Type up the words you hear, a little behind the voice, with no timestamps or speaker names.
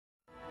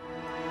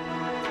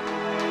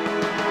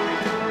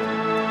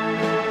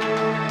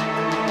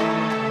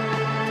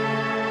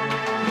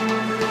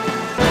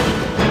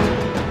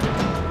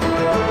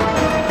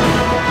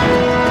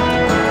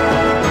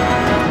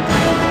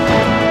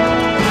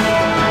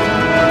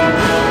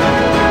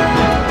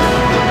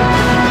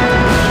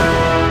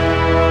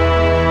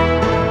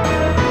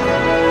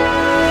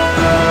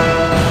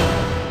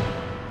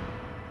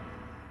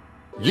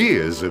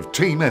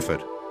team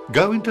effort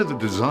go into the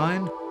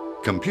design,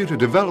 computer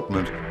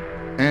development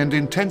and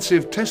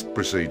intensive test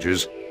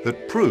procedures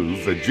that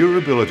prove the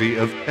durability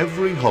of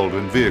every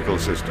Holden vehicle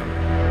system.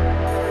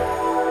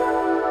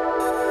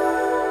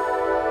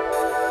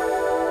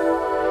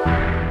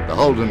 The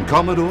Holden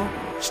Commodore,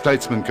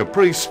 Statesman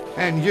Caprice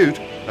and Ute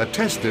are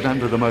tested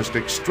under the most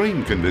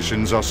extreme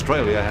conditions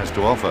Australia has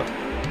to offer.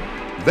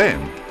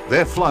 Then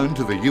they're flown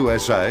to the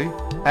USA,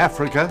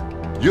 Africa,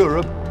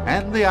 Europe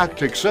and the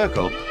Arctic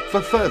Circle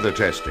for further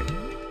testing.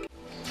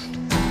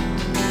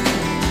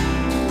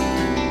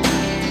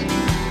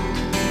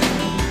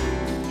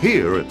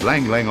 Here at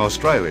Lang Lang,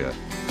 Australia,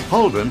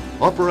 Holden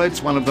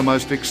operates one of the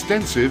most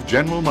extensive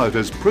General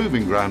Motors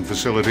proving ground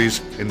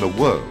facilities in the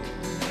world.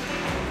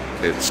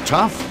 It's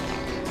tough,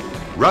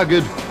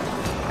 rugged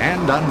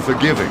and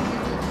unforgiving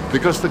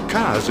because the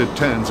cars, it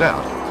turns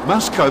out,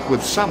 must cope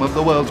with some of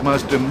the world's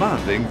most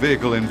demanding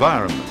vehicle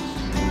environments.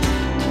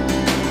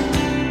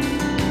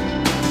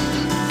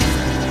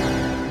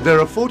 There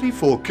are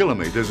 44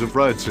 kilometres of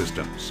road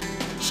systems,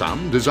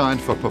 some designed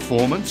for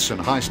performance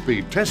and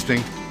high-speed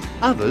testing,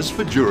 others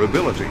for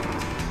durability.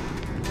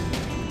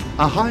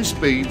 A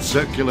high-speed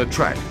circular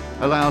track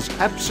allows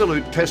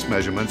absolute test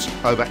measurements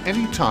over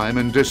any time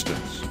and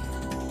distance.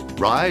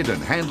 Ride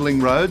and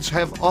handling roads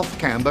have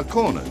off-camber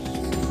corners.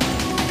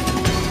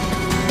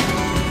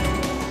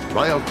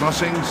 Rail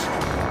crossings,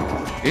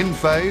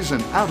 in-phase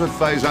and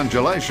out-of-phase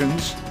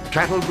undulations,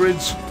 cattle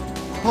grids,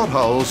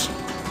 potholes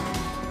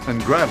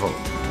and gravel.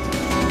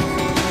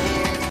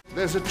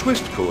 There's a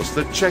twist course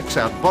that checks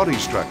out body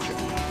structure,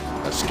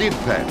 a skid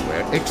pad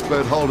where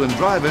expert Holden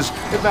drivers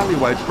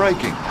evaluate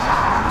braking,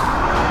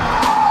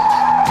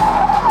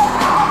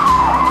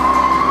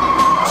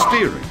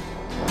 steering,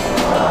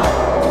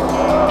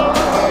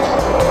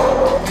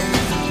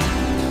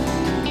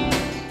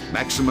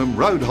 maximum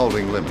road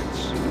holding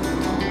limits,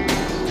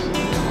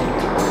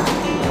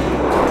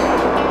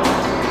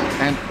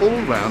 and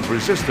all-round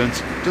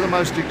resistance to the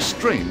most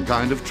extreme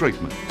kind of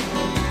treatment.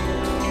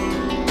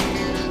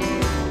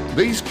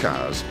 These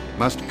cars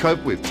must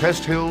cope with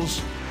test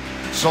hills,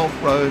 salt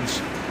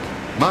roads,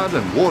 mud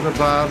and water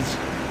paths,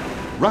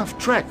 rough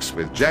tracks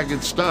with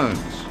jagged stones,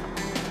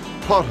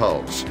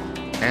 potholes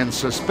and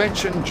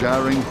suspension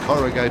jarring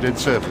corrugated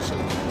surfaces.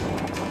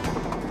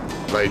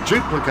 They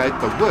duplicate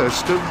the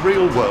worst of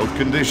real-world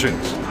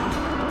conditions.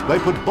 They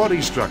put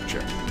body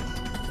structure,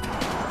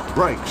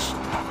 brakes,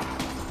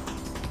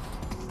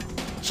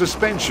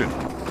 suspension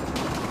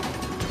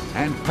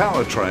and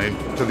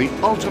powertrain to the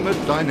ultimate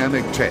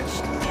dynamic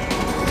test.